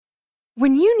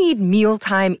When you need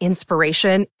mealtime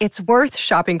inspiration, it's worth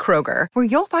shopping Kroger, where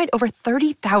you'll find over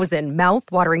 30,000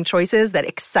 mouth-watering choices that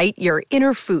excite your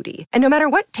inner foodie. And no matter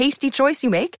what tasty choice you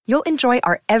make, you'll enjoy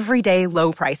our everyday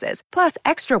low prices, plus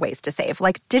extra ways to save,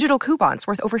 like digital coupons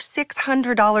worth over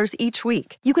 $600 each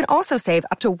week. You can also save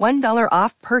up to $1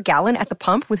 off per gallon at the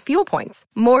pump with fuel points.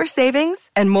 More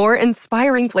savings and more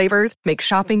inspiring flavors make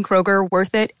shopping Kroger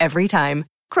worth it every time.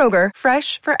 Kroger,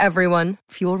 fresh for everyone.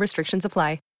 Fuel restrictions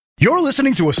apply. You're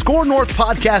listening to a Score North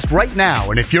podcast right now,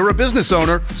 and if you're a business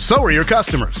owner, so are your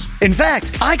customers. In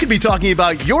fact, I could be talking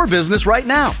about your business right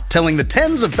now, telling the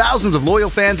tens of thousands of loyal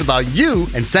fans about you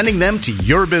and sending them to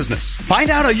your business. Find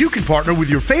out how you can partner with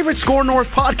your favorite Score North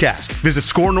podcast. Visit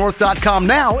scorenorth.com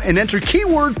now and enter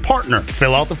keyword partner.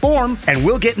 Fill out the form, and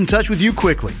we'll get in touch with you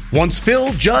quickly. Once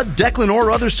Phil, Judd, Declan, or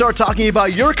others start talking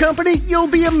about your company, you'll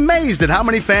be amazed at how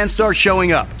many fans start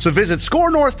showing up. So visit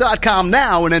scorenorth.com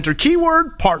now and enter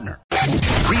keyword partner.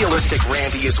 Realistic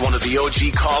Randy is one of the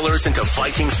OG callers into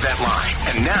Vikings Vent Line.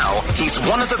 And now he's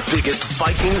one of the biggest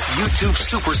Vikings YouTube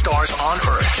superstars on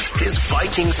earth. His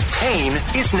Vikings pain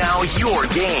is now your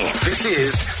game. This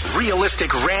is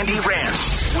Realistic Randy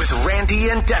Rants with Randy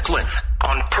and Declan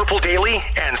on Purple Daily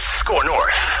and Score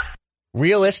North.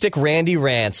 Realistic Randy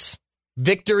Rants.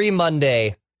 Victory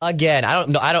Monday. Again, I don't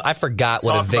know. I forgot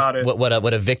what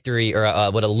a victory or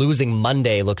what a losing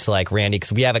Monday looks like, Randy,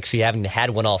 because we haven't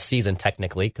had one all season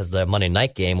technically, because the Monday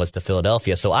night game was to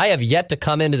Philadelphia. So I have yet to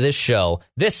come into this show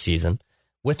this season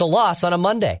with a loss on a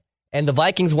Monday, and the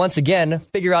Vikings once again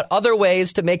figure out other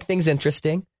ways to make things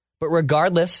interesting. But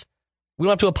regardless, we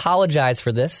don't have to apologize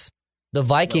for this. The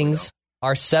Vikings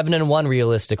are 7-1.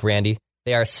 Realistic, Randy.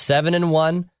 They are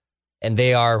 7-1. And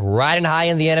they are riding high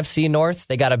in the NFC North.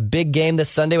 They got a big game this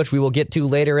Sunday, which we will get to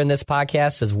later in this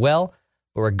podcast as well.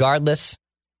 But regardless,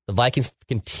 the Vikings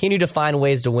continue to find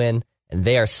ways to win, and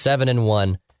they are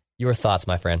 7-1. Your thoughts,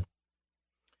 my friend?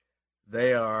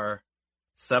 They are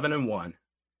 7-1,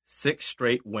 6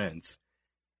 straight wins.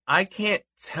 I can't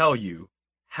tell you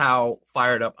how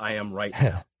fired up I am right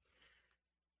now.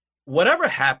 Whatever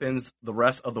happens the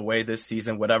rest of the way this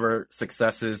season, whatever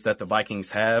successes that the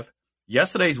Vikings have,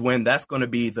 yesterday's win, that's going to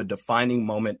be the defining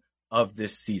moment of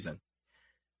this season.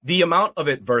 The amount of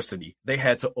adversity they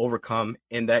had to overcome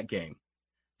in that game.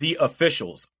 The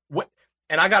officials,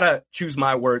 and I got to choose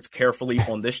my words carefully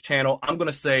on this channel. I'm going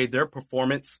to say their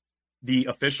performance, the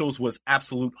officials, was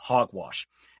absolute hogwash.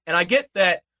 And I get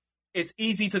that it's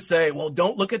easy to say, well,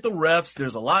 don't look at the refs.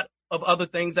 There's a lot of other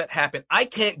things that happen. I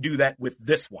can't do that with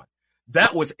this one.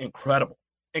 That was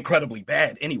incredibly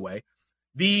bad anyway.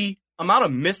 The amount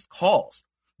of missed calls,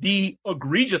 the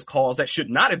egregious calls that should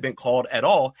not have been called at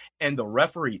all, and the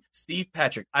referee, Steve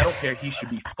Patrick, I don't care, he should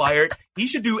be fired. He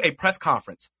should do a press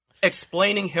conference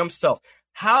explaining himself.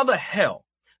 How the hell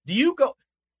do you go,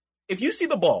 if you see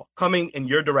the ball coming in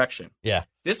your direction,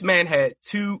 this man had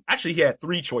he had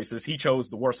 3 choices. He chose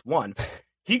the worst one.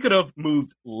 He could have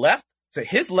moved left to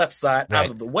his left side out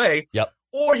of the way.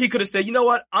 Or he could have said, you know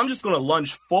what, I'm just going to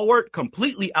lunge forward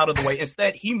completely out of the way.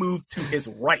 Instead, he moved to his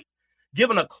right,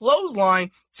 giving a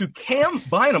clothesline to Cam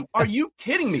Bynum. Are you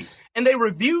kidding me? And they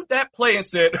reviewed that play and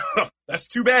said, that's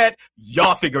too bad.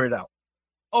 Y'all figure it out.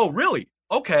 Oh, really?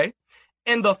 Okay.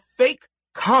 And the fake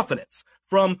confidence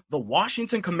from the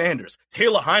Washington Commanders,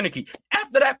 Taylor Heineke,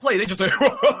 after that play, they just said,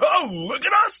 oh, look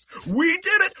at us. We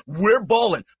did it. We're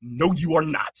balling. No, you are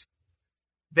not.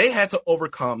 They had to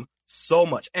overcome so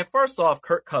much. And first off,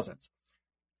 Kirk Cousins.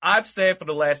 I've said for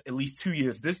the last at least 2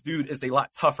 years, this dude is a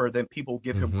lot tougher than people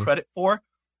give him credit for.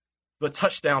 The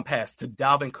touchdown pass to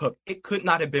Dalvin Cook, it could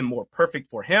not have been more perfect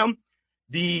for him.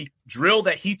 The drill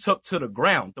that he took to the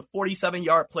ground, the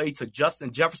 47-yard play to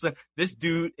Justin Jefferson, this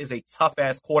dude is a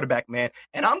tough-ass quarterback, man.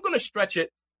 And I'm going to stretch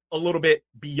it a little bit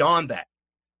beyond that.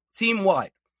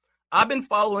 Team-wide, I've been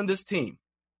following this team.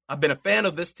 I've been a fan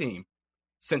of this team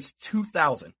since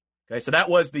 2000. Okay, so that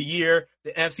was the year,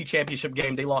 the NFC Championship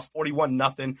game. They lost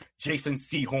 41-0. Jason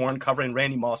Sehorn covering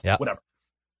Randy Moss, whatever.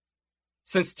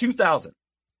 Since 2000,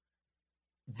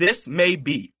 this may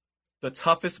be the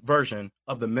toughest version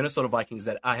of the Minnesota Vikings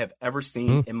that I have ever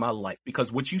seen in my life. Because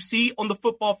what you see on the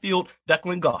football field,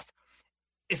 Declan Goff,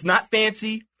 it's not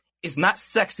fancy, it's not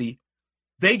sexy.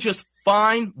 They just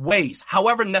find ways,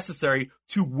 however necessary,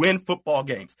 to win football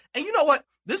games. And you know what?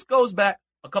 This goes back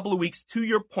a couple of weeks to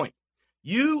your point.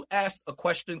 You asked a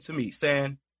question to me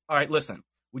saying, all right, listen,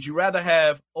 would you rather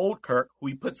have old Kirk, who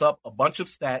he puts up a bunch of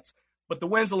stats, but the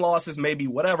wins and losses may be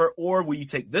whatever, or will you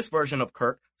take this version of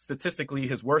Kirk, statistically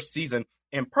his worst season,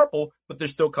 in purple, but they're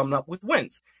still coming up with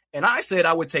wins? And I said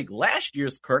I would take last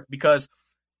year's Kirk because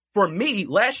for me,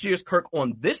 last year's Kirk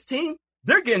on this team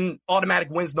they're getting automatic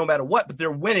wins no matter what, but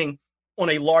they're winning on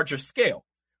a larger scale.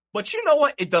 But you know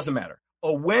what? It doesn't matter.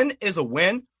 A win is a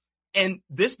win. And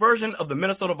this version of the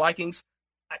Minnesota Vikings,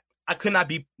 I could not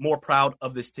be more proud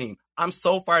of this team. I'm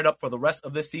so fired up for the rest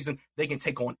of this season. They can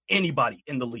take on anybody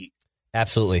in the league.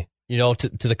 Absolutely. To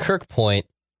the Kirk point,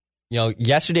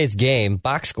 yesterday's game,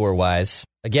 box score wise,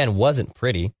 again, wasn't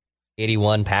pretty.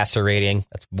 81 passer rating.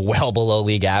 That's well below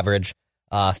league average.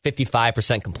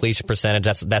 55% completion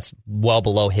percentage. That's well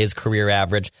below his career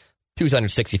average.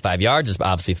 265 yards is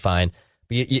obviously fine.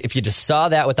 But if you just saw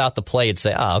that without the play, you'd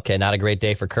say, oh, okay, not a great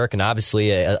day for Kirk, and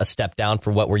obviously a step down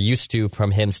from what we're used to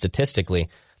from him statistically.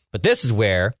 But this is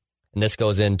where, and this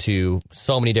goes into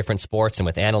so many different sports and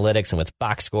with analytics and with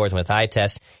box scores and with eye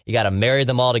tests, you got to marry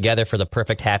them all together for the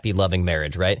perfect, happy, loving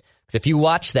marriage, right? Because if you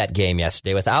watched that game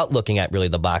yesterday without looking at really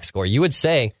the box score, you would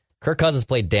say Kirk Cousins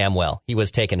played damn well. He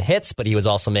was taking hits, but he was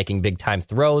also making big-time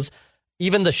throws.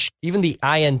 Even the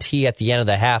INT at the end of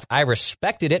the half, I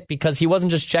respected it because he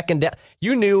wasn't just checking down.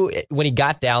 You knew when he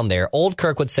got down there, old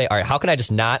Kirk would say, all right, how can I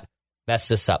just not mess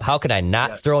this up? How can I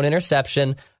not throw an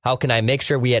interception? How can I make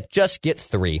sure we just get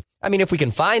 3? I mean, if we can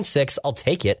find 6, I'll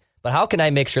take it. But how can I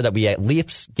make sure that we at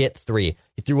least get 3?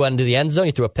 You threw one into the end zone.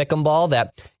 You threw a pick'em ball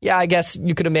that, I guess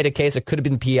you could have made a case it could have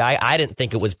been PI. I didn't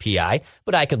think it was PI,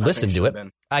 but I could listen to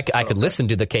it. I could listen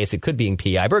to the case it could be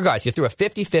PI. But regardless, you threw a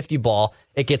 50-50 ball,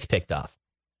 it gets picked off.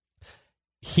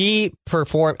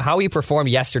 How he performed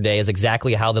yesterday is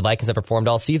exactly how the Vikings have performed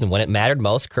all season. When it mattered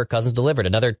most, Kirk Cousins delivered.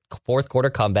 Another fourth quarter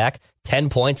comeback, 10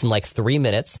 points in like 3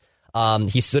 minutes.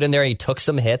 He stood in there, he took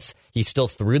some hits. He still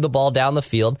threw the ball down the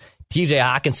field. TJ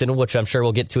Hockenson, which I'm sure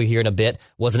we'll get to here in a bit,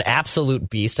 was an absolute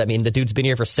beast. I mean, the dude's been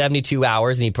here for 72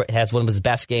 hours, and he has one of his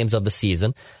best games of the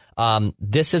season.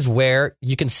 This is where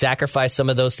you can sacrifice some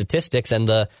of those statistics. And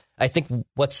I think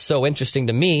what's so interesting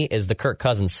to me is the Kirk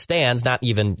Cousins stands, not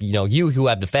even, you who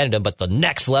have defended him, but the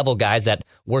next level guys that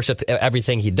worship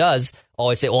everything he does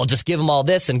always say, well, just give him all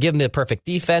this and give him the perfect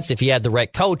defense if he had the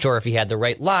right coach or if he had the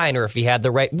right line or if he had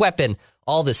the right weapon,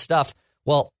 all this stuff.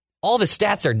 Well, all the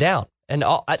stats are down. And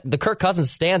the Kirk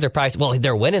Cousins stands are probably, well,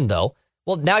 they're winning though.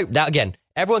 Well, now again,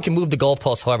 everyone can move the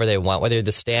goalposts however they want, whether you're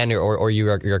the stand or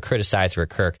you're a criticizer of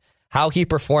Kirk. How he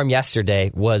performed yesterday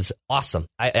was awesome.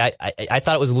 I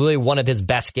thought it was really one of his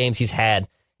best games he's had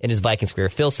in his Vikings career.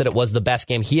 Phil said it was the best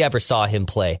game he ever saw him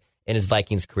play in his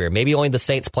Vikings career. Maybe only the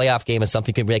Saints playoff game is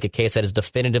something you could make a case that is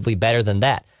definitively better than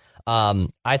that.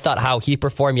 I thought how he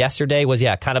performed yesterday was,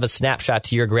 kind of a snapshot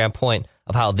to your grand point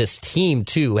of how this team,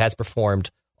 too, has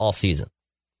performed all season.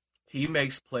 He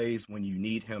makes plays when you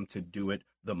need him to do it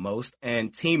the most.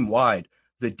 And team-wide,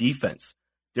 the defense,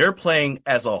 they're playing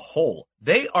as a whole.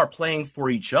 They are playing for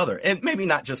each other. And maybe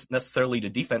not just necessarily the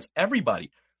defense,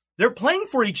 everybody. They're playing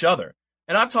for each other.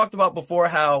 And I've talked about before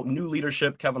how new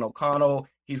leadership, Kevin O'Connell,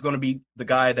 he's going to be the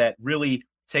guy that really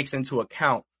takes into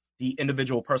account the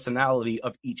individual personality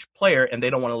of each player, and they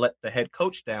don't want to let the head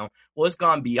coach down. Well, it's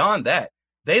gone beyond that.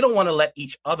 They don't want to let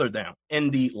each other down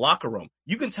in the locker room.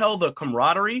 You can tell the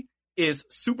camaraderie is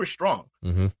super strong.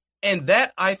 Mm-hmm. And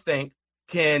that, I think,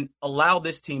 can allow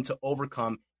this team to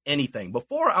overcome anything.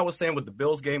 Before, I was saying with the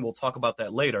Bills game, we'll talk about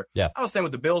that later. Yeah. I was saying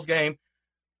with the Bills game,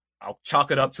 I'll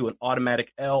chalk it up to an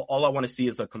automatic L. All I want to see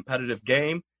is a competitive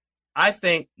game. I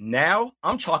think now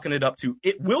I'm chalking it up to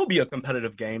it will be a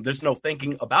competitive game. There's no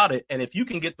thinking about it. And if you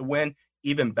can get the win,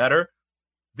 even better.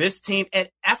 This team, and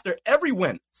after every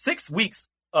win, 6 weeks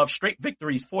of straight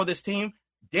victories for this team,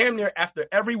 damn near after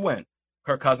every win,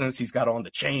 Kirk Cousins, he's got on the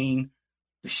chain,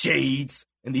 the shades,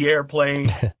 and the airplane.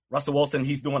 Russell Wilson,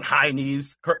 he's doing high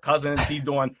knees. Kirk Cousins, he's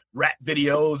doing rap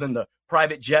videos and the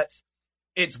private jets.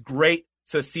 It's great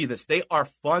to see this. They are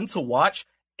fun to watch,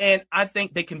 and I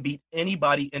think they can beat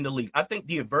anybody in the league. I think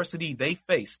the adversity they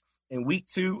faced in week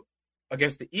 2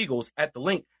 against the Eagles at the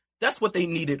Link, that's what they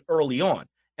needed early on.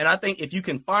 And I think if you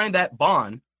can find that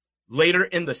bond later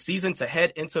in the season to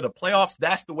head into the playoffs,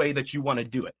 that's the way that you want to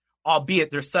do it.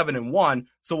 Albeit they're 7-1,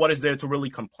 so what is there to really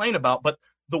complain about? But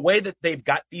the way that they've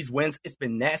got these wins, it's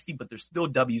been nasty, but there's still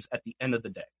W's at the end of the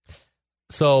day.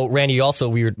 So, Randy, also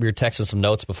we were texting some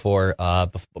notes before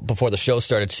the show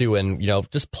started too, and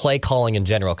just play calling in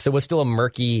general, because it was still a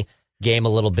murky game a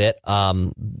little bit.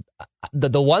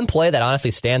 The one play that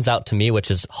honestly stands out to me,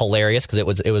 which is hilarious because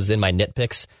it was in my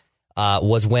nitpicks,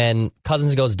 was when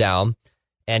Cousins goes down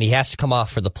and he has to come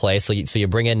off for the play. So you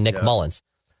bring in Nick Mullins.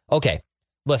 Okay.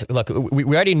 Look, we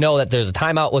already know that there's a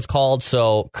timeout was called,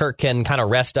 so Kirk can kind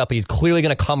of rest up. He's clearly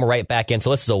going to come right back in.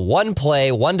 So this is a one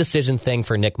play, one decision thing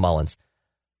for Nick Mullins.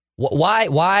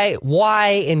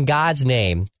 Why in God's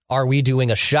name are we doing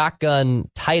a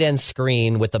shotgun tight end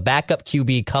screen with the backup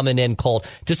QB coming in cold?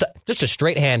 Just a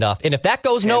straight handoff. And if that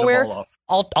goes nowhere,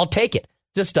 I'll take it.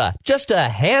 Just a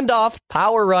handoff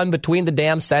power run between the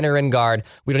damn center and guard.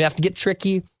 We don't have to get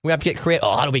tricky. We have to get creative.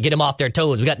 Oh, how do we get him off their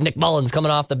toes? We got Nick Mullins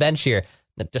coming off the bench here.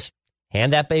 Just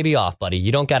hand that baby off, buddy.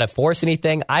 You don't got to force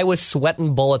anything. I was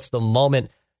sweating bullets the moment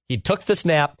he took the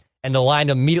snap and the line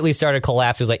immediately started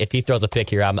collapsing. It was like, if he throws a pick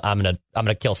here, I'm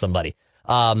gonna kill somebody.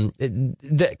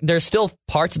 There's still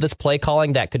parts of this play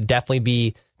calling that could definitely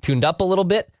be tuned up a little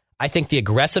bit. I think the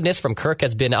aggressiveness from Kirk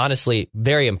has been honestly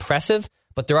very impressive,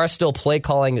 but there are still play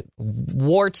calling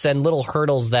warts and little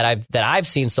hurdles that I've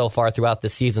seen so far throughout the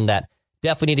season that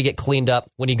definitely need to get cleaned up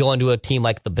when you go into a team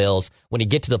like the Bills, when you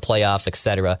get to the playoffs,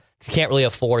 etc. You can't really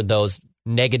afford those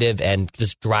negative and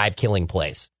just drive-killing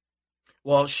plays.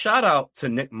 Well, shout out to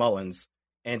Nick Mullins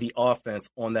and the offense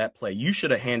on that play. You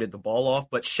should have handed the ball off,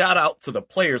 but shout out to the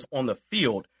players on the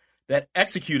field that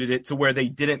executed it to where they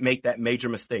didn't make that major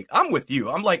mistake. I'm with you.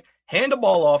 I'm like, hand the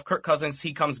ball off. Kirk Cousins,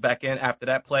 he comes back in after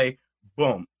that play.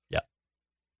 Boom. Yeah.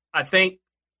 I think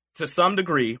to some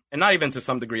degree, and not even to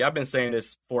some degree, I've been saying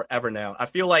this forever now. I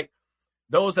feel like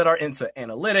those that are into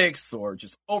analytics or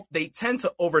just, they tend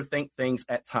to overthink things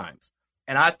at times.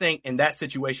 And I think in that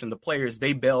situation, the players,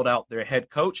 they bailed out their head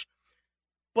coach.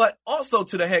 But also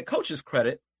to the head coach's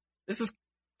credit, this is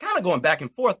kind of going back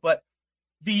and forth, but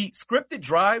the scripted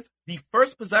drive, the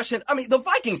first possession, I mean, the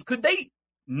Vikings, could they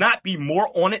not be more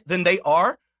on it than they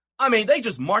are? I mean, they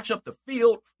just march up the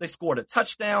field. They scored a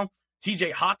touchdown.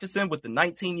 TJ Hockenson with the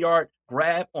 19-yard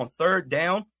grab on third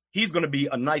down. He's going to be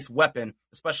a nice weapon,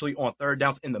 especially on third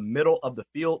downs in the middle of the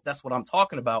field. That's what I'm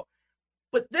talking about.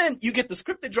 But then you get the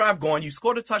scripted drive going. You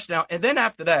scored a touchdown. And then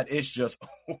after that, it's just,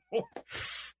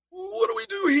 what do we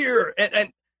do here?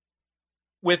 And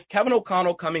with Kevin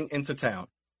O'Connell coming into town,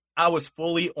 I was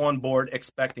fully on board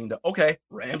expecting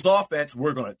Rams offense,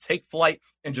 we're going to take flight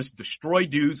and just destroy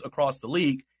dudes across the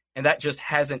league. And that just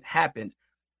hasn't happened.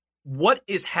 What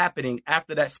is happening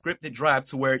after that scripted drive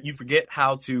to where you forget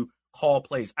how to call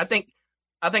plays? I think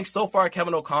so far,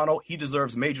 Kevin O'Connell, he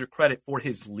deserves major credit for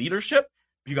his leadership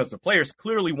because the players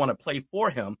clearly want to play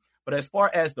for him. But as far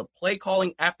as the play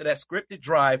calling after that scripted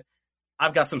drive,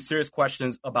 I've got some serious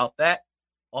questions about that.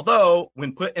 Although,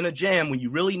 when put in a jam, when you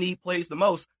really need plays the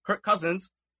most, Kirk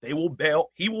Cousins, he will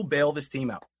bail this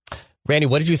team out. Randy,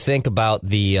 what did you think about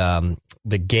the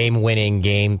game-winning,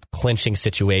 game-clinching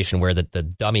situation where the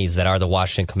dummies that are the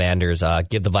Washington Commanders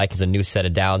give the Vikings a new set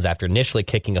of downs after initially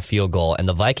kicking a field goal, and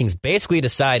the Vikings basically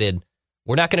decided,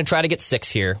 we're not going to try to get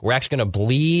 6 here. We're actually going to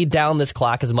bleed down this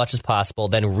clock as much as possible,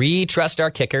 then re-trust our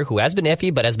kicker, who has been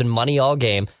iffy but has been money all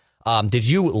game. Did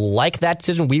you like that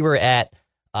decision? We were at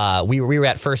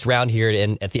first round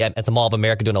here at the Mall of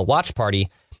America doing a watch party,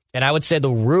 and I would say the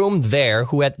room there,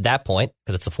 who at that point,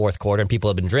 because it's the fourth quarter and people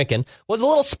have been drinking, was a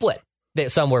little split.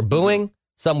 Some were booing,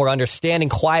 some were understanding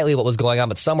quietly what was going on,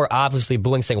 but some were obviously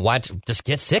booing, saying, why don't you just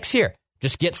get 6 here?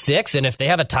 Just get 6, and if they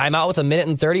have a timeout with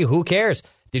 1:30, who cares?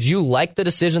 Did you like the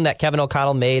decision that Kevin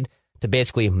O'Connell made to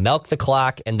basically milk the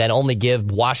clock and then only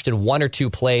give Washington 1 or 2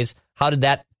 plays? How did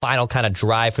that final kind of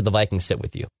drive for the Vikings sit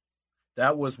with you?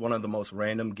 That was one of the most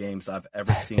random games I've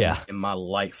ever seen in my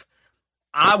life.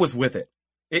 I was with it.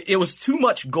 It was too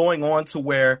much going on to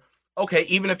where,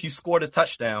 even if you scored a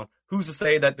touchdown, who's to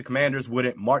say that the Commanders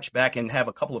wouldn't march back and have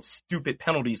a couple of stupid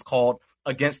penalties called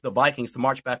against the Vikings to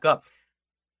march back up?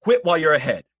 Quit while you're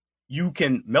ahead. You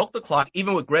can milk the clock,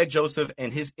 even with Greg Joseph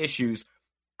and his issues.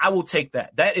 I will take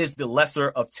that. That is the lesser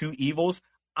of two evils.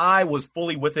 I was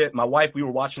fully with it. My wife, we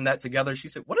were watching that together. She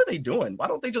said, what are they doing? Why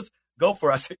don't they just go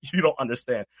for us? You don't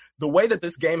understand. The way that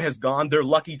this game has gone, they're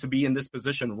lucky to be in this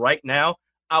position right now.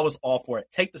 I was all for it.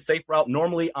 Take the safe route.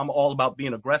 Normally, I'm all about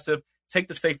being aggressive. Take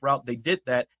the safe route. They did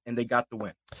that, and they got the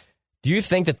win. Do you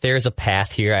think that there's a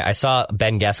path here? I saw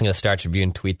Ben Gessling of the Star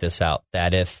Tribune tweet this out,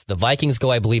 that if the Vikings go,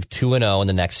 I believe, 2-0 in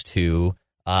the next 2,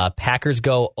 Packers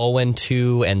go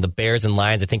 0-2, and the Bears and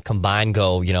Lions, I think, combined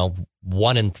go,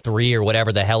 1-3 or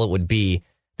whatever the hell it would be,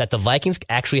 that the Vikings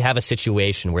actually have a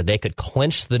situation where they could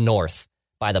clinch the North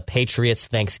by the Patriots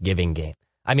Thanksgiving game.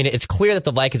 I mean, it's clear that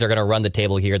the Vikings are going to run the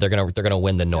table here. They're going to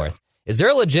win the North. Is there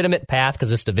a legitimate path, because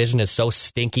this division is so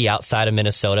stinky outside of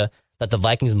Minnesota, that the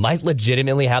Vikings might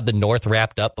legitimately have the North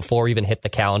wrapped up before we even hit the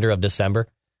calendar of December?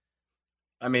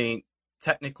 I mean,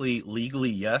 technically, legally,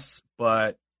 yes,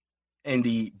 but in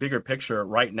the bigger picture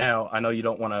right now, I know you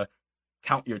don't want to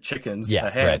count your chickens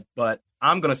ahead, but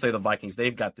I'm going to say the Vikings,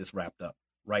 they've got this wrapped up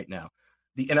right now.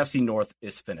 The NFC North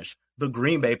is finished. The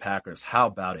Green Bay Packers, how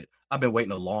about it? I've been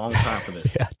waiting a long time for this.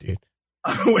 Yeah, dude.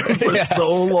 I've been waiting for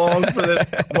so long for this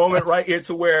moment right here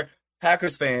to where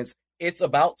Packers fans, it's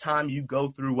about time you go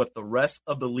through what the rest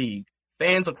of the league,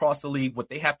 fans across the league, what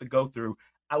they have to go through.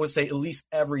 I would say at least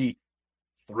every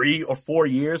 3 or 4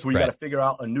 years where you got to figure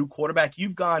out a new quarterback.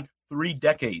 You've gone 3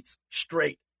 decades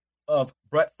straight of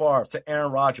Brett Favre to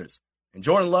Aaron Rodgers. And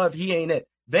Jordan Love, he ain't it.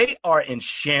 They are in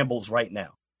shambles right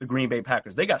now, the Green Bay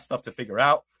Packers. They got stuff to figure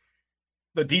out.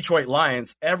 The Detroit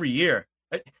Lions, every year,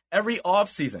 every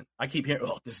offseason, I keep hearing,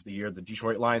 this is the year the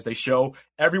Detroit Lions, they show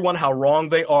everyone how wrong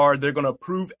they are. They're going to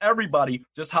prove everybody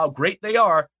just how great they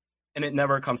are, and it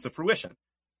never comes to fruition.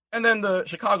 And then the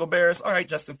Chicago Bears, all right,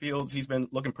 Justin Fields, he's been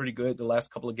looking pretty good the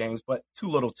last couple of games, but too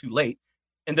little, too late.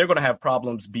 And they're going to have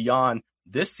problems beyond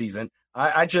this season.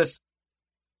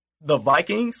 The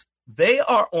Vikings, they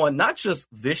are on not just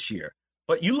this year,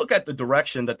 but you look at the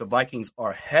direction that the Vikings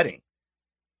are heading.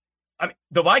 I mean,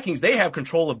 the Vikings, they have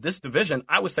control of this division,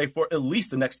 I would say, for at least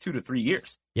the next 2 to 3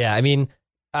 years. Yeah, I mean,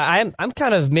 I'm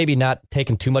kind of maybe not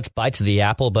taking too much bites of the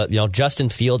apple, but Justin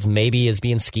Fields maybe is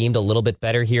being schemed a little bit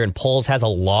better here, and Poles has a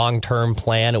long-term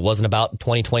plan. It wasn't about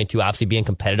 2022 obviously being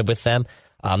competitive with them.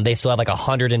 They still have like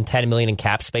 $110 million in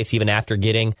cap space even after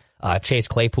getting Chase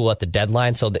Claypool at the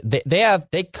deadline. So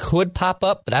they could pop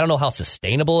up, but I don't know how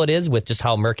sustainable it is with just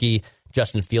how murky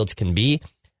Justin Fields can be.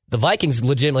 The Vikings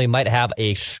legitimately might have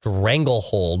a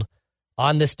stranglehold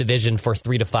on this division for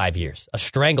 3 to 5 years. A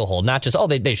stranglehold, not just,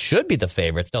 they should be the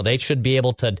favorites. No, they should be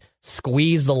able to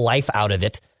squeeze the life out of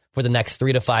it for the next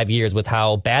 3 to 5 years with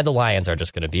how bad the Lions are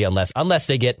just going to be, unless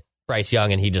they get Bryce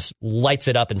Young and he just lights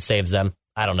it up and saves them.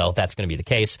 I don't know if that's going to be the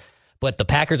case. But the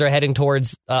Packers are heading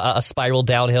towards a spiral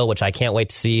downhill, which I can't wait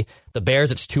to see. The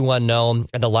Bears, it's too unknown,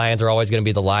 and the Lions are always going to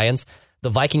be the Lions. The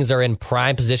Vikings are in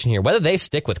prime position here. Whether they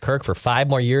stick with Kirk for 5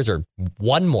 more years or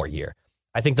 1 more year,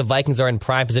 I think the Vikings are in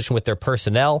prime position with their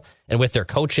personnel and with their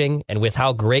coaching and with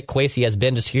how great Kwesi has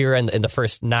been just here in the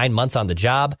first 9 months on the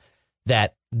job,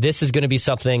 that this is going to be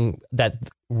something that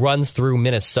runs through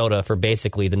Minnesota for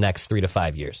basically the next 3 to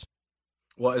 5 years.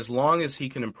 Well, as long as he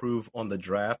can improve on the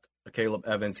draft, Caleb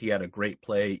Evans, he had a great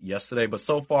play yesterday, but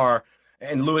so far,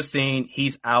 and Lewis Cine,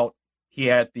 he's out. He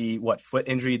had the foot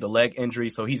injury, the leg injury,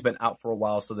 so he's been out for a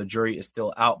while, so the jury is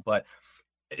still out. But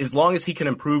as long as he can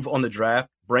improve on the draft,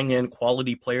 bring in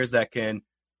quality players that can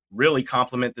really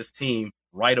complement this team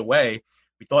right away,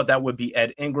 we thought that would be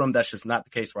Ed Ingram. That's just not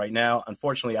the case right now.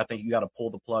 Unfortunately, I think you got to pull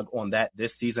the plug on that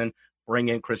this season, bring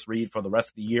in Chris Reed for the rest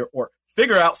of the year, or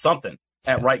figure out something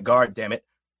at right guard, damn it.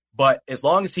 But as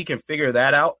long as he can figure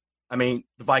that out, I mean,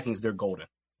 the Vikings, they're golden.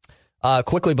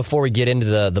 Quickly before we get into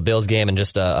the Bills game, and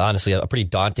just honestly a pretty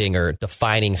daunting or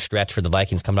defining stretch for the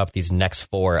Vikings coming up these next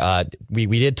 4. We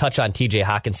did touch on TJ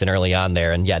Hockenson early on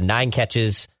there, and 9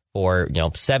 catches for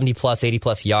 70 plus, 80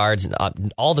 plus yards,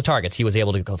 all the targets he was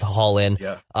able to haul in.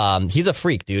 Yeah. He's a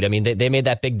freak, dude. I mean, they made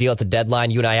that big deal at the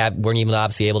deadline. You and I weren't even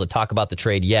obviously able to talk about the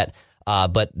trade yet.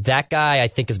 But that guy, I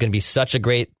think, is going to be such a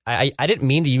great. I didn't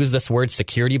mean to use this word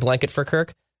security blanket for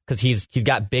Kirk, because he's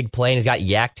got big play and he's got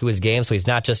yak to his game. So he's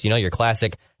not just, your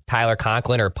classic Tyler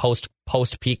Conklin or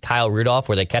post-peak Kyle Rudolph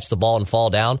where they catch the ball and fall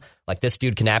down. Like, this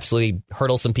dude can absolutely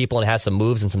hurdle some people and has some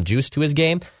moves and some juice to his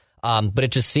game. But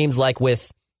it just seems like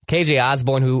with KJ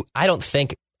Osborne, who I don't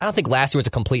think last year was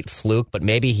a complete fluke, but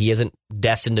maybe he isn't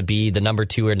destined to be the number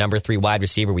 2 or number 3 wide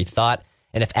receiver we thought.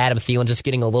 And if Adam Thielen just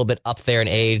getting a little bit up there in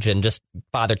age and just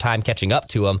father time catching up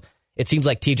to him, it seems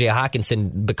like TJ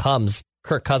Hockenson becomes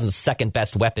Kirk Cousins' second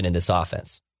best weapon in this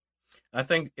offense. I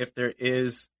think if there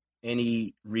is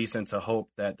any reason to hope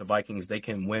that the Vikings, they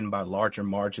can win by larger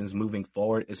margins moving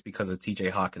forward, it's because of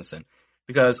TJ Hockenson.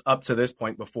 Because up to this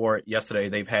point, before yesterday,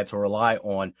 they've had to rely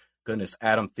on,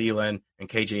 Adam Thielen and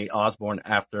KJ Osborne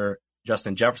after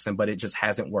Justin Jefferson, but it just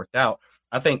hasn't worked out.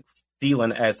 I think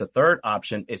Thielen as the third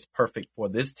option is perfect for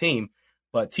this team,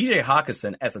 but TJ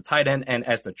Hockenson as a tight end and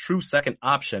as the true second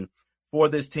option for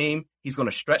this team, he's going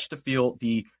to stretch the field,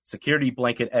 the security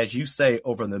blanket, as you say,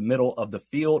 over the middle of the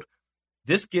field.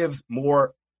 This gives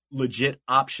more legit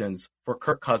options for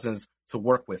Kirk Cousins to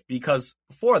work with, because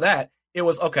before that, it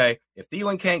was, okay, if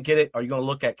Thielen can't get it, are you going to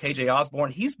look at KJ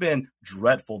Osborne? He's been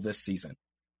dreadful this season.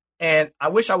 And I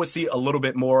wish I would see a little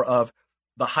bit more of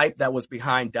the hype that was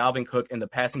behind Dalvin Cook in the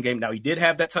passing game. Now, he did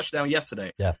have that touchdown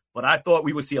yesterday, but I thought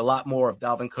we would see a lot more of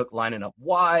Dalvin Cook lining up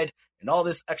wide and all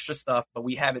this extra stuff, but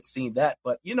we haven't seen that.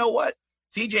 But you know what?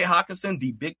 TJ Hockenson,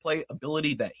 the big play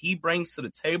ability that he brings to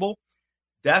the table,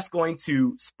 that's going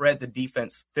to spread the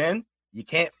defense thin. You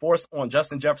can't force on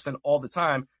Justin Jefferson all the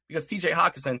time, because TJ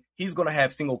Hockenson, he's going to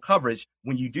have single coverage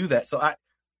when you do that. So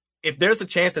if there's a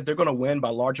chance that they're going to win by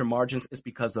larger margins, it's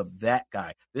because of that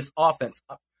guy. This offense,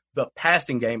 the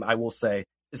passing game, I will say,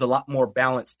 is a lot more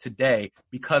balanced today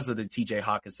because of the TJ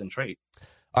Hockenson trade.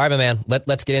 All right, my man,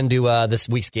 let's get into this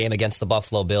week's game against the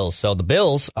Buffalo Bills. So the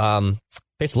Bills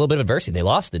faced a little bit of adversity. They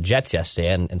lost the Jets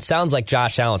yesterday, and it sounds like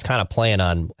Josh Allen's kind of playing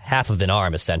on half of an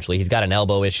arm, essentially. He's got an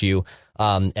elbow issue.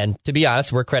 And to be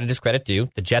honest, where credit is credit due,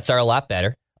 the Jets are a lot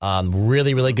better.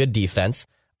 Really, really good defense.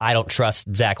 I don't trust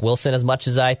Zach Wilson as much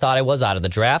as I thought I was out of the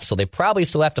draft, so they probably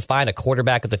still have to find a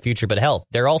quarterback of the future. But hell,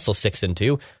 they're also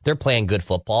 6-2. They're playing good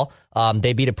football.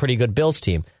 They beat a pretty good Bills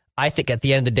team. I think at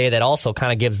the end of the day, that also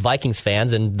kind of gives Vikings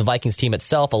fans and the Vikings team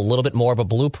itself a little bit more of a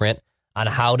blueprint on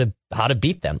how to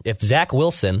beat them. If Zach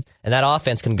Wilson and that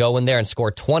offense can go in there and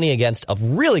score 20 against a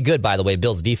really good, by the way,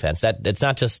 Bills defense, that it's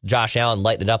not just Josh Allen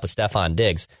lighting it up with Stephon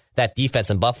Diggs. That defense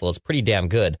in Buffalo is pretty damn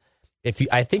good.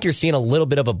 I think you're seeing a little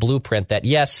bit of a blueprint that,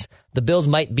 yes, the Bills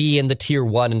might be in the tier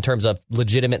 1 in terms of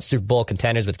legitimate Super Bowl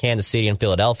contenders with Kansas City and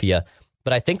Philadelphia,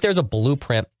 but I think there's a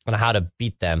blueprint on how to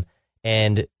beat them.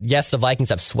 And yes, the Vikings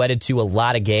have sweated to a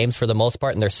lot of games for the most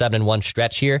part in their 7-1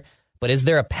 stretch here, but is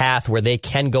there a path where they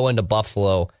can go into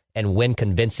Buffalo and win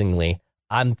convincingly?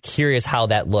 I'm curious how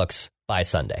that looks by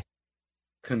Sunday.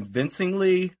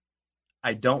 Convincingly,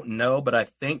 I don't know, but I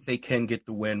think they can get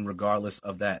the win regardless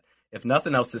of that. If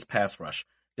nothing else, this pass rush.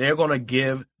 They're going to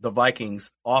give the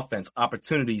Vikings offense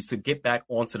opportunities to get back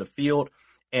onto the field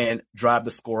and drive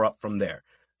the score up from there.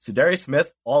 Za'Darius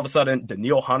Smith, all of a sudden,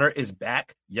 Danielle Hunter is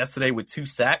back yesterday with 2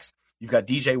 sacks. You've got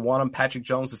DJ Wonnum, Patrick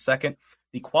Jones II.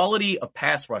 The quality of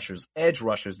pass rushers, edge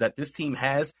rushers that this team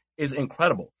has is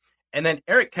incredible. And then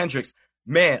Eric Kendricks,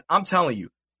 man, I'm telling you,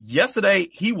 yesterday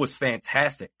he was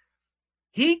fantastic.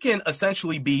 He can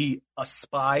essentially be a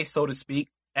spy, so to speak,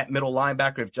 at middle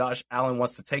linebacker if Josh Allen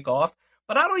wants to take off.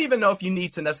 But I don't even know if you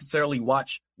need to necessarily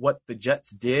watch what the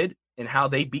Jets did and how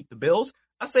they beat the Bills.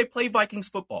 I say play Vikings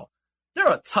football. They're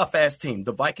a tough-ass team.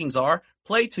 The Vikings are.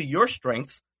 Play to your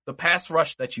strengths, the pass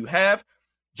rush that you have.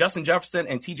 Justin Jefferson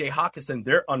and TJ Hockenson,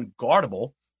 they're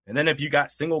unguardable. And then if you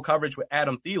got single coverage with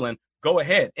Adam Thielen, go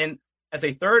ahead. And as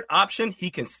a third option, he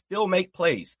can still make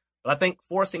plays. But I think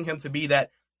forcing him to be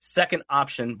that second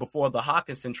option before the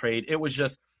Hockenson trade, it was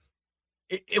just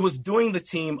it was doing the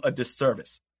team a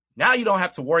disservice. Now you don't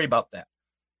have to worry about that.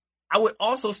 I would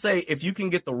also say if you can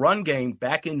get the run game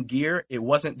back in gear, it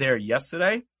wasn't there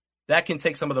yesterday. That can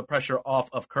take some of the pressure off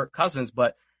of Kirk Cousins.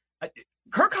 But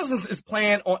Kirk Cousins is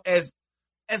playing on as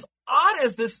odd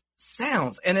as this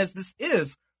sounds and as this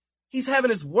is, he's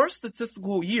having his worst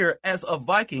statistical year as a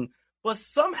Viking, but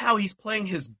somehow he's playing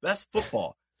his best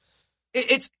football.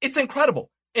 It's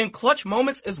incredible. In clutch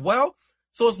moments as well.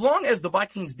 So as long as the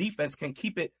Vikings defense can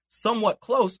keep it somewhat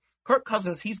close, Kirk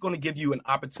Cousins, he's going to give you an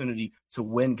opportunity to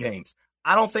win games.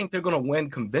 I don't think they're going to win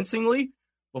convincingly.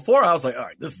 Before, I was like, all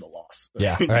right, this is a loss.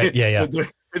 Yeah, right. Yeah.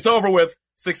 It's over with.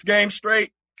 6 games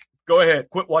straight. Go ahead.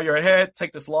 Quit while you're ahead.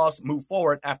 Take this loss. Move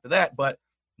forward after that. But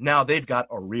now they've got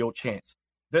a real chance.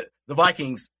 The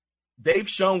Vikings, they've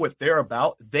shown what they're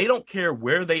about. They don't care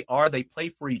where they are. They play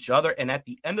for each other. And at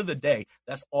the end of the day,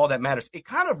 that's all that matters. It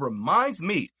kind of reminds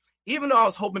me, even though I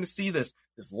was hoping to see this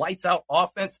lights-out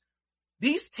offense,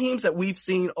 these teams that we've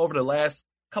seen over the last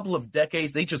couple of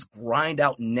decades, they just grind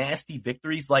out nasty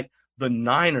victories like the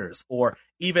Niners or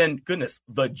even,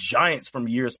 the Giants from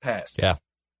years past. Yeah.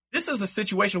 This is a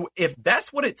situation, if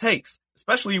that's what it takes,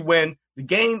 especially when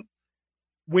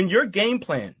your game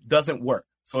plan doesn't work.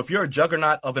 So if you're a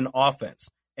juggernaut of an offense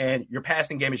and your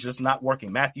passing game is just not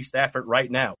working, Matthew Stafford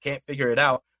right now can't figure it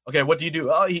out. Okay, what do you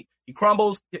do? Oh, he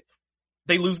crumbles.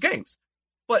 They lose games.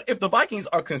 But if the Vikings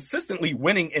are consistently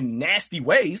winning in nasty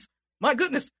ways, my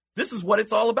goodness, this is what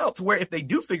it's all about, to where if they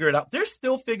do figure it out, they're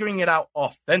still figuring it out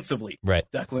offensively. Right.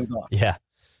 Declan Goff. Yeah.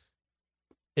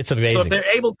 It's amazing. So if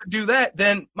they're able to do that,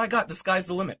 then, my God, the sky's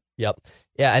the limit. Yep.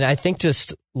 Yeah, and I think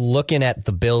just looking at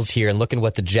the Bills here and looking at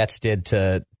what the Jets did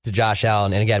to Josh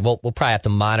Allen, and again, we'll probably have to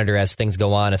monitor as things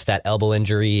go on if that elbow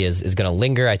injury is going to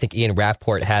linger. I think Ian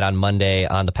Rappaport had on Monday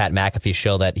on the Pat McAfee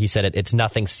show that he said it's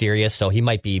nothing serious, so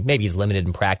maybe he's limited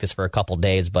in practice for a couple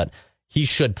days, but he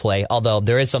should play, although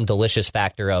there is some delicious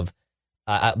factor of,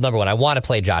 number one, I want to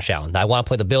play Josh Allen. I want to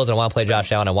play the Bills, and I want to play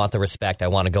Josh Allen. I want the respect. I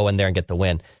want to go in there and get the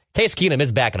win. Case Keenum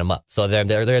is backing him up, so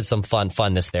there's some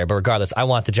funness there. But regardless, I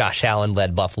want the Josh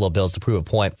Allen-led Buffalo Bills to prove a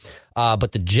point.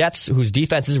 But the Jets, whose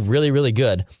defense is really, really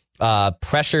good,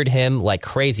 pressured him like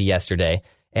crazy yesterday.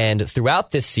 And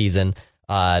throughout this season,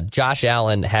 Josh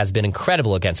Allen has been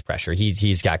incredible against pressure.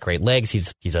 He's got great legs.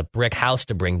 He's a brick house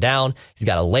to bring down. He's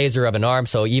got a laser of an arm,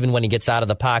 so even when he gets out of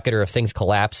the pocket or if things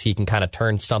collapse, he can kind of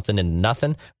turn something into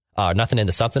nothing, nothing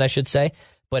into something, I should say.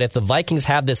 But if the Vikings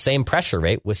have this same pressure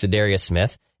rate with Za'Darius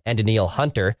Smith and Danielle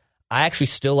Hunter, I actually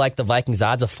still like the Vikings'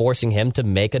 odds of forcing him to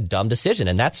make a dumb decision.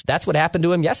 And that's what happened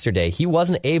to him yesterday. He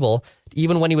wasn't able,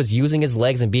 even when he was using his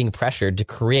legs and being pressured, to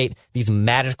create these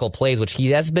magical plays, which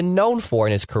he has been known for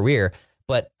in his career.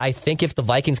 But I think if the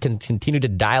Vikings can continue to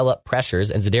dial up pressures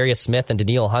and Zadarius Smith and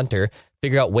Danielle Hunter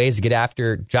figure out ways to get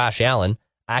after Josh Allen,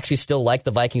 I actually still like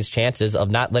the Vikings' chances of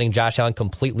not letting Josh Allen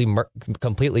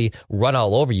completely run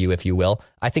all over you, if you will.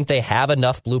 I think they have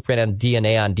enough blueprint and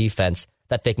DNA on defense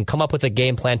that they can come up with a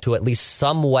game plan to at least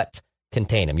somewhat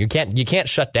contain him. You can't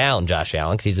shut down Josh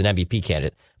Allen because he's an MVP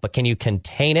candidate, but can you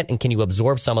contain it, and can you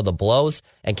absorb some of the blows,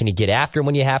 and can you get after him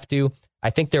when you have to?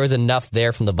 I think there is enough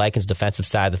there from the Vikings' defensive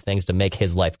side of things to make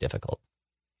his life difficult.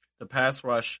 The pass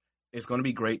rush is going to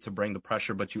be great to bring the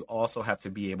pressure, but you also have to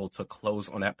be able to close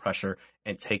on that pressure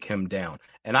and take him down.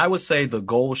 And I would say the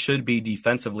goal should be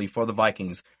defensively for the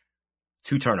Vikings,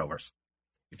 2 turnovers.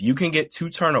 If you can get 2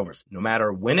 turnovers, no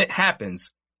matter when it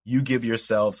happens, you give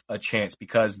yourselves a chance,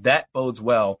 because that bodes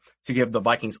well to give the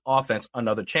Vikings offense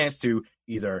another chance to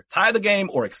either tie the game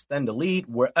or extend the lead,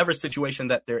 wherever situation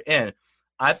that they're in.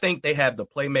 I think they have the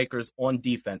playmakers on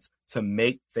defense to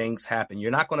make things happen.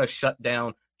 You're not going to shut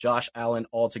down Josh Allen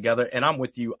altogether. And I'm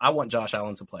with you. I want Josh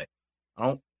Allen to play. I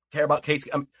don't care about Case.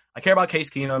 I care about Case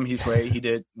Keenum. He's great. He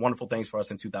did wonderful things for us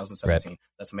in 2017. Right.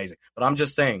 That's amazing. But I'm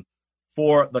just saying,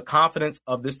 for the confidence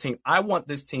of this team, I want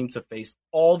this team to face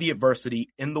all the adversity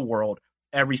in the world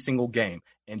every single game.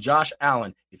 And Josh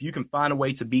Allen, if you can find a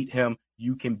way to beat him,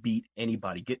 you can beat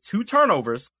anybody. Get 2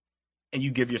 turnovers, and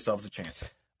you give yourselves a chance.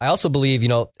 I also believe,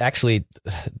 actually,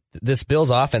 this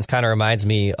Bills offense kind of reminds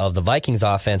me of the Vikings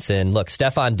offense. And look,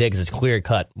 Stephon Diggs is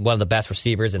clear-cut one of the best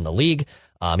receivers in the league.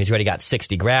 He's already got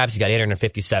 60 grabs. He's got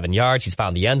 857 yards. He's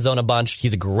found the end zone a bunch.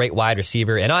 He's a great wide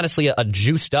receiver. And honestly, a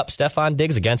juiced-up Stephon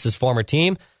Diggs against his former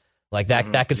team, like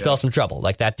that could spell some trouble.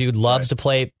 Like, that dude loves to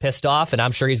play pissed off, and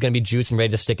I'm sure he's going to be juiced and ready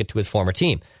to stick it to his former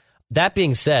team. That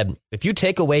being said, if you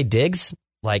take away Diggs,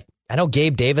 like, I know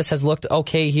Gabe Davis has looked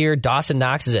okay here. Dawson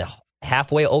Knox is a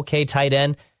halfway okay tight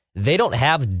end. They don't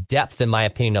have depth, in my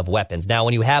opinion, of weapons. Now,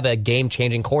 when you have a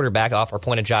game-changing quarterback off our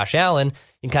point of Josh Allen,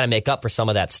 you can kind of make up for some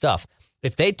of that stuff.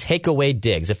 If they take away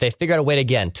Diggs, if they figure out a way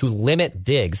again to limit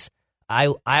Diggs, I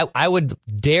would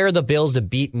dare the Bills to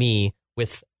beat me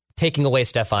with taking away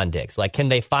Stephon Diggs. Like, can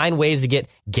they find ways to get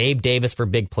Gabe Davis for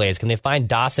big plays? Can they find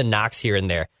Dawson Knox here and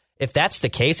there? If that's the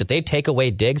case, if they take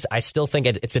away Diggs, I still think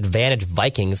it's advantage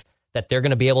Vikings that they're going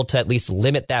to be able to at least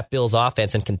limit that Bills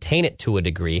offense and contain it to a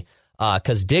degree,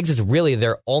 because Diggs is really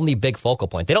their only big focal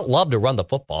point. They don't love to run the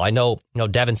football. I know,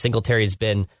 Devin Singletary has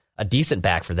been a decent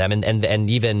back for them, and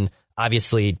even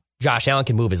obviously Josh Allen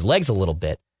can move his legs a little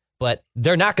bit, but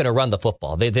they're not going to run the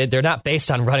football. They're not based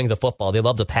on running the football. They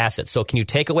love to pass it. So can you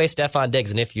take away Stephon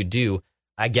Diggs? And if you do,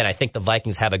 again, I think the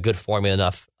Vikings have a good formula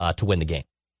enough to win the game.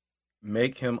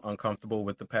 Make him uncomfortable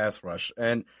with the pass rush.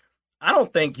 And I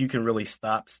don't think you can really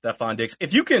stop Stephon Diggs.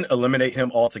 If you can eliminate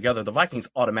him altogether, the Vikings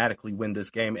automatically win this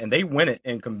game, and they win it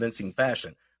in convincing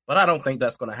fashion. But I don't think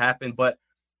that's going to happen. But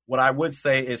what I would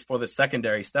say is, for the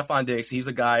secondary, Stephon Diggs, he's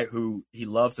a guy who he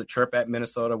loves to chirp at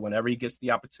Minnesota whenever he gets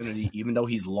the opportunity, even though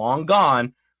he's long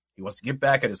gone. He wants to get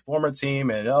back at his former team.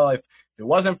 And if it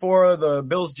wasn't for the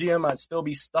Bills GM, I'd still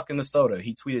be stuck in the soda.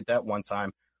 He tweeted that one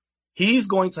time. He's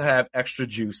going to have extra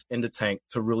juice in the tank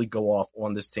to really go off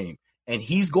on this team. And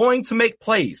he's going to make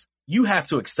plays. You have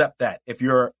to accept that if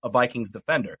you're a Vikings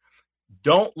defender.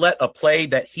 Don't let a play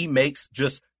that he makes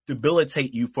just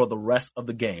debilitate you for the rest of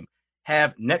the game.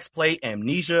 Have next play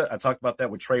amnesia. I talked about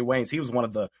that with Trey Waynes. He was one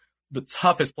of the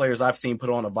toughest players I've seen put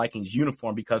on a Vikings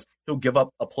uniform, because he'll give up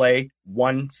a play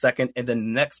 1 second, and then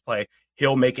the next play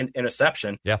he'll make an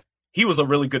interception. Yeah. He was a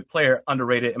really good player,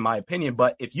 underrated in my opinion.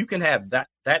 But if you can have that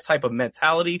type of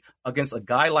mentality against a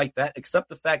guy like that, accept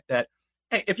the fact that,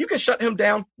 hey, if you can shut him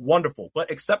down, wonderful. But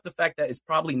accept the fact that it's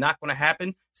probably not going to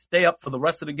happen. Stay up for the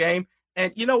rest of the game.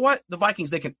 And you know what? The Vikings,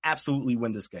 they can absolutely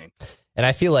win this game. And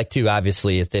I feel like, too,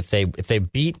 obviously, if they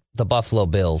beat the Buffalo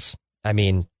Bills, I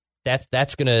mean,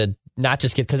 that's going to not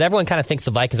just get, because everyone kind of thinks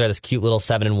the Vikings are this cute little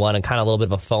 7-1 and kind of a little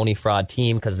bit of a phony fraud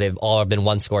team because they've all been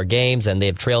one-score games and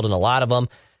they've trailed in a lot of them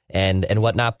and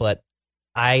whatnot. But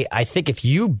I think if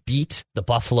you beat the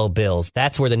Buffalo Bills,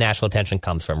 that's where the national attention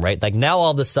comes from, right? Like, now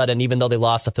all of a sudden, even though they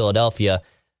lost to Philadelphia,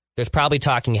 there's probably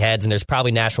talking heads and there's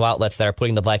probably national outlets that are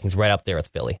putting the Vikings right up there with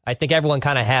Philly. I think everyone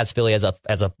kind of has Philly as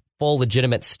a full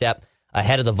legitimate step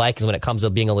ahead of the Vikings when it comes to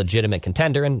being a legitimate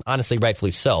contender, and honestly,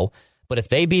 rightfully so. But if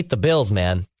they beat the Bills,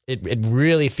 man, it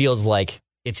really feels like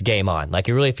it's game on. Like,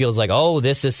 it really feels like, oh,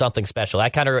 this is something special.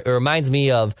 That kind of reminds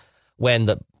me of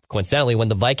coincidentally, when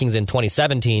the Vikings in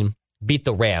 2017 beat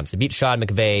the Rams. They beat Sean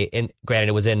McVay, and granted,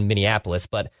 it was in Minneapolis,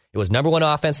 but it was number one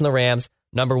offense in the Rams,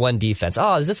 number one defense.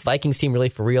 Oh, is this Vikings team really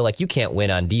for real? Like, you can't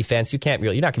win on defense. You're not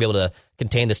going to be able to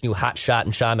contain this new hot shot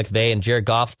in Sean McVay, and Jared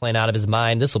Goff's playing out of his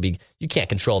mind. You can't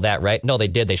control that, right? No, they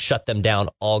did. They shut them down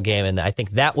all game, and I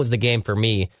think that was the game for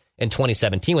me in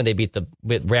 2017 when they beat the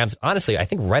Rams. Honestly, I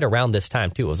think right around this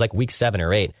time, too. It was like week 7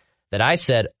 or 8 that I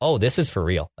said, oh, this is for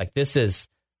real. Like,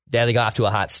 they got off to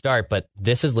a hot start, but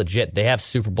this is legit. They have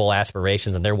Super Bowl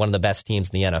aspirations, and they're one of the best teams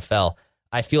in the NFL.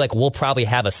 I feel like we'll probably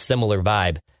have a similar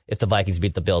vibe if the Vikings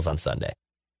beat the Bills on Sunday.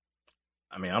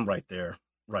 I mean, I'm right there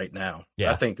right now.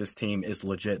 Yeah. I think this team is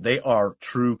legit. They are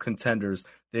true contenders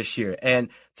this year.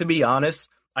 And to be honest,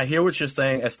 I hear what you're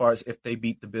saying as far as if they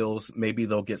beat the Bills, maybe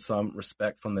they'll get some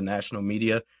respect from the national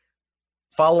media.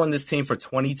 Following this team for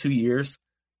 22 years,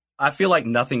 I feel like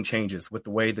nothing changes with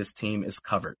the way this team is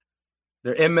covered.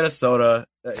 They're in Minnesota,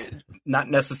 not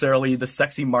necessarily the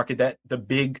sexy market that the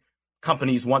big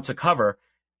companies want to cover.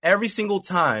 Every single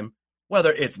time,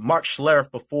 whether it's Mark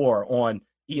Schlereth before on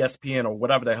ESPN or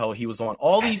whatever the hell he was on,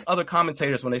 all these other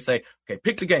commentators, when they say, okay,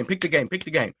 pick the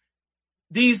game.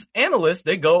 These analysts,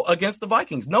 they go against the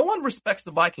Vikings. No one respects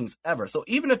the Vikings ever. So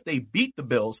even if they beat the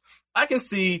Bills, I can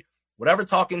see whatever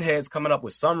talking heads coming up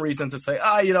with some reason to say,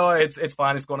 it's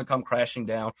fine. It's going to come crashing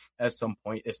down at some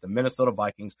point. It's the Minnesota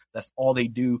Vikings. That's all they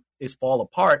do is fall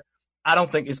apart. I don't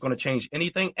think it's going to change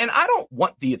anything. And I don't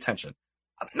want the attention.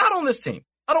 Not on this team.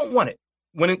 I don't want it.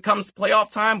 When it comes to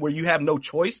playoff time where you have no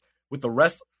choice with the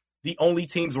rest, the only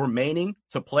teams remaining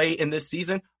to play in this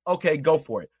season, okay, go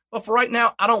for it. But for right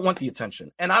now, I don't want the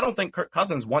attention. And I don't think Kirk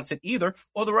Cousins wants it either,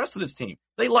 or the rest of this team.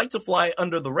 They like to fly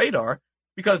under the radar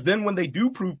because then when they do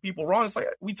prove people wrong, it's like,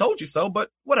 we told you so, but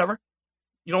whatever.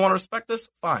 You don't want to respect this?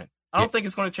 Fine. I don't think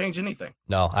it's going to change anything.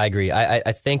 No, I agree.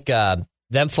 I think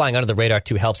them flying under the radar,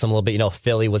 too, helps them a little bit. You know,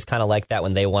 Philly was kind of like that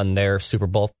when they won their Super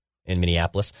Bowl in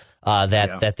Minneapolis.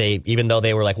 That they, even though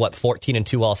they were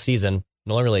 14-2 all season,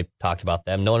 no one really talked about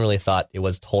them. No one really thought it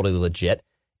was totally legit.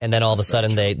 And then all of a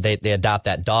sudden they adopt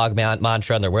that dog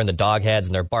mantra, and they're wearing the dog heads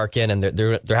and they're barking and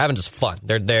they're having just fun.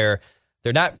 They're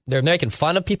making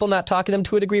fun of people not talking to them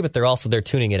to a degree, but they're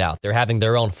tuning it out. They're having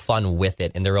their own fun with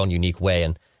it in their own unique way.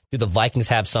 And do the Vikings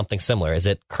have something similar? Is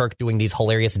it Kirk doing these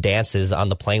hilarious dances on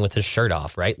the plane with his shirt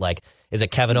off, right? Like, is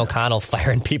it Kevin O'Connell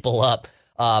firing people up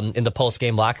in the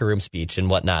post-game locker room speech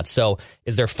and whatnot? So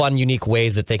is there fun, unique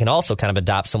ways that they can also kind of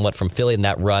adopt somewhat from Philly in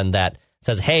that run that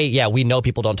says, hey, yeah, we know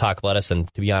people don't talk about us,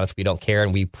 and to be honest, we don't care,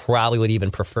 and we probably would even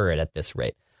prefer it at this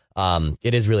rate.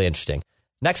 It is really interesting.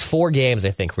 Next 4 games, I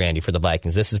think, Randy, for the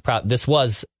Vikings. This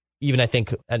was even, I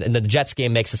think, and the Jets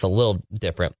game makes this a little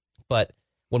different, but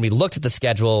when we looked at the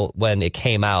schedule when it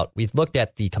came out, we looked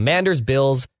at the Commanders,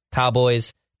 Bills,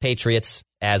 Cowboys, Patriots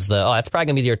as that's probably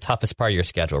going to be your toughest part of your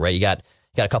schedule, right? You got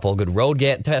a couple of good road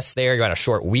tests there. You're on a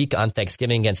short week on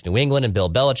Thanksgiving against New England and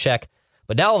Bill Belichick.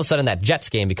 But now all of a sudden that Jets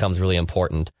game becomes really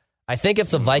important. I think if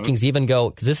the Vikings even go,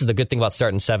 because this is the good thing about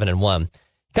starting 7-1,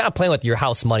 kind of playing with your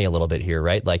house money a little bit here,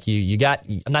 right? Like you got,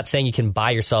 I'm not saying you can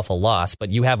buy yourself a loss, but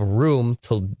you have room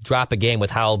to drop a game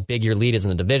with how big your lead is in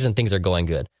the division. Things are going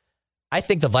good. I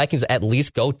think the Vikings at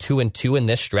least go 2-2 in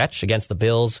this stretch against the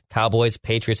Bills, Cowboys,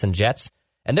 Patriots, and Jets.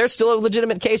 And there's still a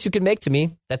legitimate case you could make to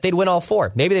me that they'd win all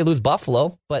 4. Maybe they lose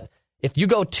Buffalo, but if you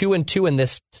go 2-2 in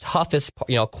this toughest,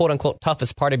 quote unquote,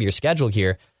 toughest part of your schedule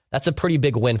here, that's a pretty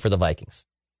big win for the Vikings.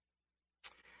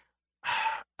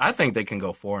 I think they can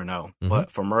go 4-0, but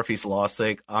for Murphy's law's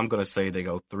sake, I'm going to say they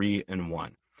go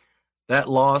 3-1. That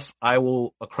loss, I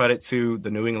will accredit to the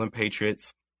New England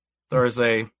Patriots.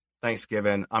 Thursday,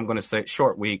 Thanksgiving, I'm going to say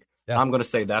short week. Yeah. I'm going to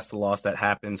say that's the loss that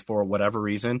happens for whatever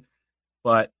reason,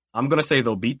 but I'm going to say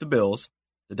they'll beat the Bills,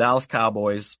 the Dallas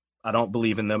Cowboys. I don't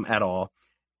believe in them at all.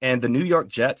 And the New York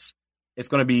Jets, it's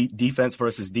going to be defense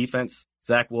versus defense.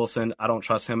 Zach Wilson, I don't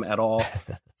trust him at all.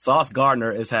 Sauce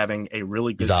Gardner is having a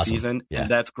really good season,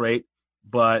 and that's great.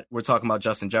 But we're talking about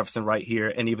Justin Jefferson right here,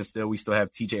 and even still, we still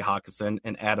have T.J. Hockenson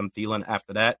and Adam Thielen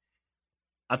after that.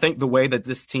 I think the way that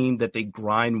this team, that they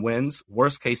grind wins,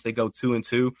 worst case, they go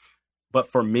 2-2. But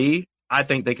for me, I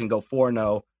think they can go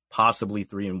 4-0, possibly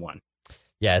 3-1.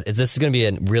 Yeah, this is going to be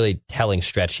a really telling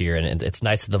stretch here, and it's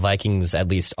nice that the Vikings at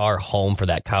least are home for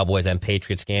that Cowboys and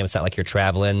Patriots game. It's not like you're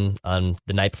traveling on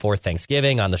the night before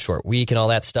Thanksgiving on the short week and all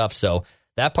that stuff, so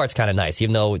that part's kind of nice.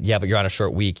 Even though, but you're on a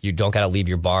short week, you don't got to leave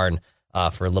your barn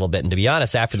for a little bit. And to be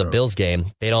honest, after the Bills game,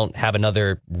 they don't have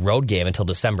another road game until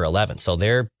December 11th, so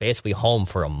they're basically home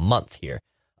for a month here,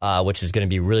 which is going to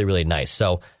be really, really nice.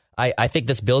 So I think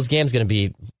this Bills game is going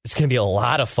to be a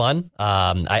lot of fun.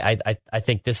 I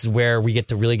think this is where we get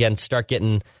to really start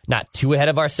getting not too ahead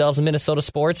of ourselves in Minnesota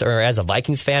sports, or as a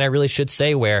Vikings fan, I really should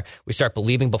say, where we start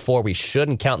believing before we should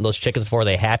and counting those chickens before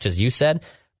they hatch, as you said.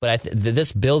 But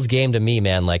this Bills game to me,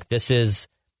 man, like this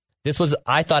was,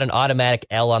 I thought, an automatic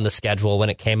L on the schedule when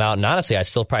it came out. And honestly, I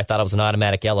still probably thought it was an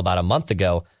automatic L about a month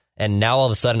ago. And now all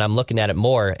of a sudden I'm looking at it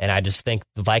more, and I just think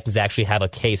the Vikings actually have a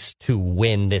case to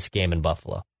win this game in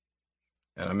Buffalo.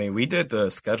 And I mean, we did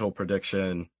the schedule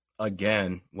prediction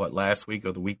again, last week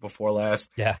or the week before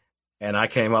last? Yeah. And I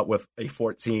came up with a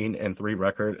 14-3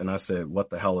 record, and I said, what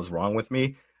the hell is wrong with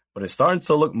me? But it's starting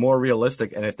to look more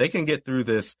realistic. And if they can get through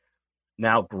this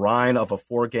now grind of a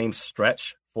 4-game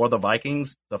stretch for the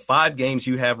Vikings, the 5 games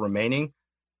you have remaining,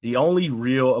 the only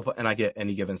real, and I get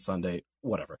any given Sunday,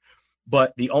 whatever,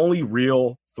 but the only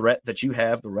real threat that you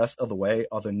have the rest of the way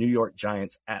are the New York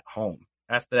Giants at home.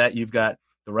 After that, you've got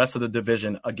the rest of the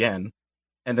division again,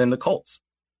 and then the Colts.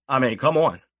 I mean, come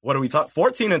on. What are we talking?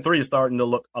 14-3 is starting to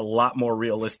look a lot more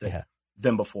realistic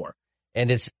than before.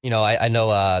 And it's, I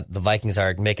know the Vikings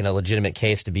are making a legitimate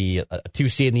case to be a 2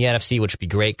 seed in the NFC, which would be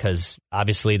great because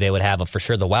obviously they would have for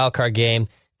sure the wild card game.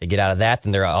 They get out of that,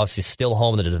 then they're obviously still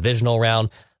home in the divisional round.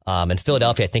 And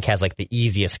Philadelphia, I think, has like the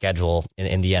easiest schedule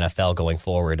in the NFL going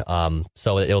forward.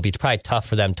 So it'll be probably tough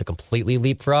for them to completely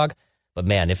leapfrog. But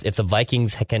man, if the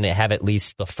Vikings can have at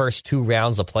least the first 2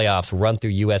 rounds of playoffs run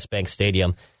through US Bank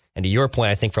Stadium, and to your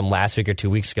point, I think from last week or 2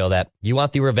 weeks ago, that you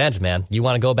want the revenge, man. You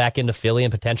want to go back into Philly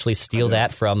and potentially steal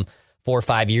that from 4 or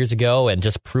 5 years ago and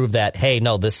just prove that, hey,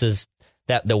 no, there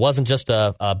wasn't just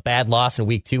a bad loss in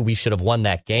week 2. We should have won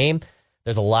that game.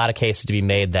 There's a lot of cases to be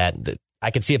made that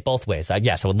I could see it both ways.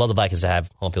 Yes, I would love the Vikings to have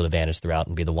home field advantage throughout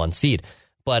and be the 1 seed.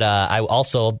 But I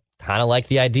also kind of like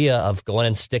the idea of going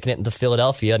and sticking it into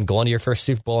Philadelphia and going to your first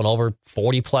Super Bowl in over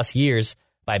 40-plus years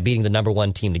by beating the number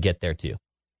 1 team to get there, too.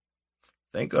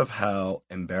 Think of how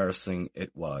embarrassing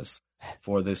it was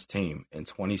for this team in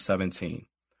 2017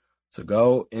 to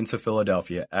go into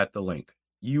Philadelphia at the Link.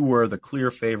 You were the clear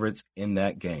favorites in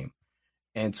that game.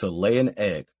 And to lay an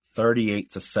egg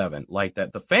 38-7 like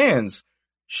that. The fans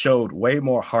showed way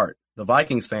more heart. The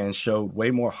Vikings fans showed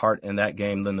way more heart in that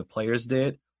game than the players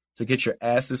did to get your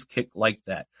asses kicked like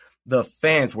that. The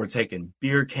fans were taking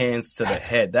beer cans to the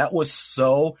head. That was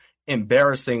so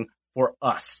embarrassing for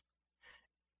us.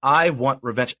 I want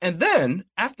revenge. And then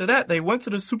after that, they went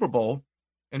to the Super Bowl.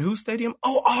 And whose stadium?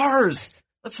 Oh, ours.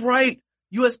 That's right.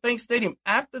 US Bank Stadium.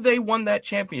 After they won that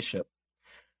championship,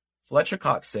 Fletcher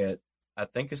Cox said, I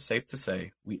think it's safe to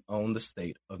say we own the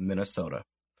state of Minnesota.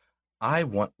 I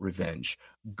want revenge.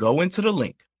 Go into the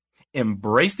Link.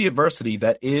 Embrace the adversity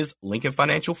that is Lincoln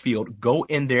Financial Field. Go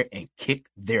in there and kick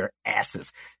their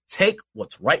asses. Take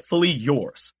what's rightfully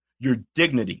yours. Your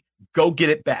dignity. Go get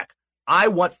it back. I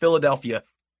want Philadelphia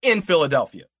in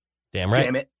Philadelphia. Damn right.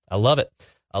 Damn it. I love it.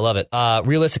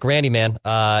 Realistic Randy, man.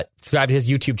 Subscribe to his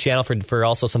YouTube channel for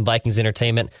also some Vikings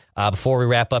entertainment. Before we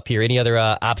wrap up here, any other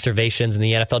observations in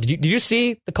the NFL? Did you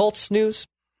see the Colts news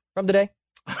from today?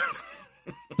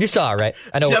 You saw it, right?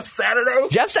 I know. Jeff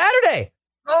Saturday.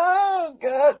 Oh,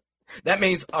 God. That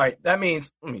means,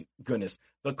 goodness,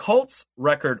 the Colts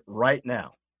record right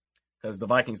now, because the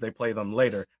Vikings, they play them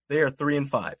later, they are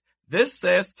 3-5. This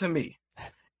says to me,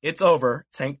 it's over.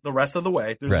 Tank the rest of the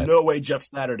way. There's no way Jeff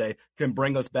Saturday can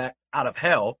bring us back out of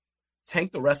hell.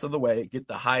 Tank the rest of the way. Get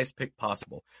the highest pick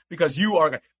possible. Because you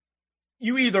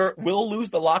either will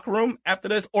lose the locker room after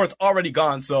this or it's already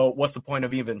gone. So what's the point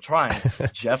of even trying?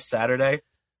 Jeff Saturday,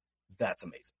 that's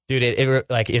amazing. Dude,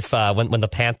 when the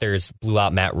Panthers blew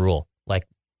out Matt Rule, like,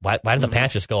 why did the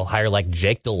Panthers just go hire like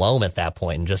Jake Delhomme at that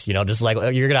point? And just like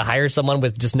you're going to hire someone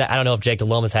with I don't know if Jake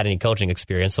Delhomme has had any coaching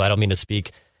experience, so I don't mean to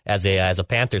speak as a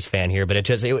Panthers fan here, but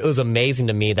it was amazing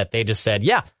to me that they just said,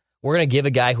 yeah, we're going to give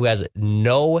a guy who has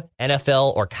no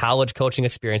NFL or college coaching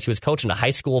experience, who was coaching a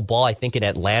high school ball, I think in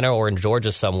Atlanta or in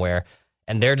Georgia somewhere,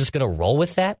 and they're just going to roll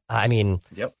with that. I mean,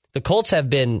 The Colts have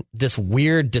been this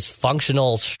weird,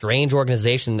 dysfunctional, strange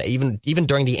organization, even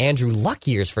during the Andrew Luck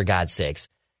years, for God's sakes.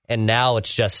 And now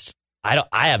it's just, I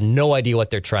have no idea what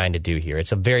they're trying to do here.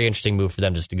 It's a very interesting move for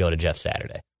them just to go to Jeff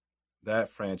Saturday. That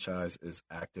franchise is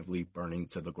actively burning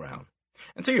to the ground.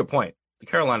 And to your point, the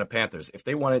Carolina Panthers, if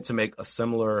they wanted to make a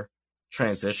similar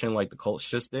transition like the Colts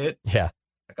just did, I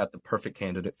got the perfect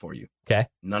candidate for you. Okay.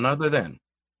 None other than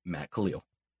Matt Khalil.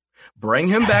 Bring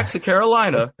him back to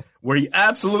Carolina, where he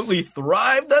absolutely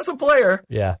thrived as a player.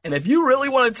 Yeah. And if you really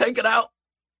want to take it out,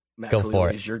 Matt Khalil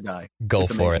is your guy. Go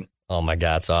for it. Oh, my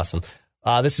God. It's awesome.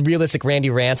 This is Realistic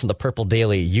Randy Rants on the Purple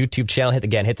Daily YouTube channel.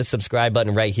 Hit the subscribe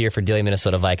button right here for Daily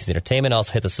Minnesota Vikings Entertainment.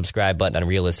 Also hit the subscribe button on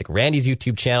Realistic Randy's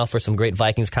YouTube channel for some great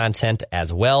Vikings content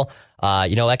as well.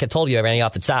 Like I told you, Randy,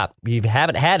 off the top, we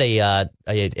haven't had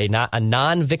a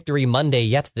non-victory Monday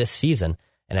yet this season.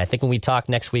 And I think when we talk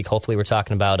next week, hopefully we're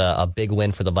talking about a big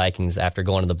win for the Vikings after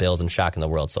going to the Bills and shocking the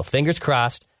world. So fingers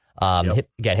crossed. Hit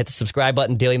the subscribe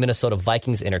button, Daily Minnesota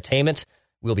Vikings Entertainment.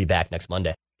 We'll be back next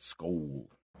Monday. Skol.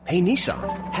 Hey,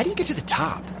 Nissan, how do you get to the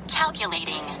top?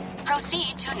 Calculating.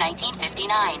 Proceed to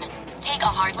 1959. Take a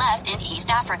hard left in East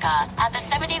Africa at the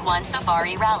 71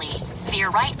 Safari Rally. Veer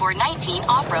right for 19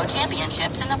 off-road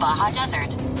championships in the Baja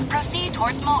Desert. Proceed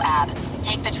towards Moab.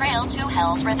 Take the trail to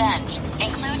Hell's Revenge.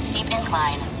 Include steep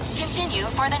incline. Continue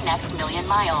for the next 1,000,000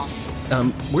 miles.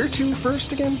 Where to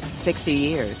first again? 60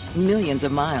 years, millions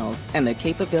of miles, and the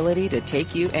capability to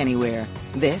take you anywhere.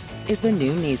 This is the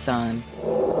new Nissan.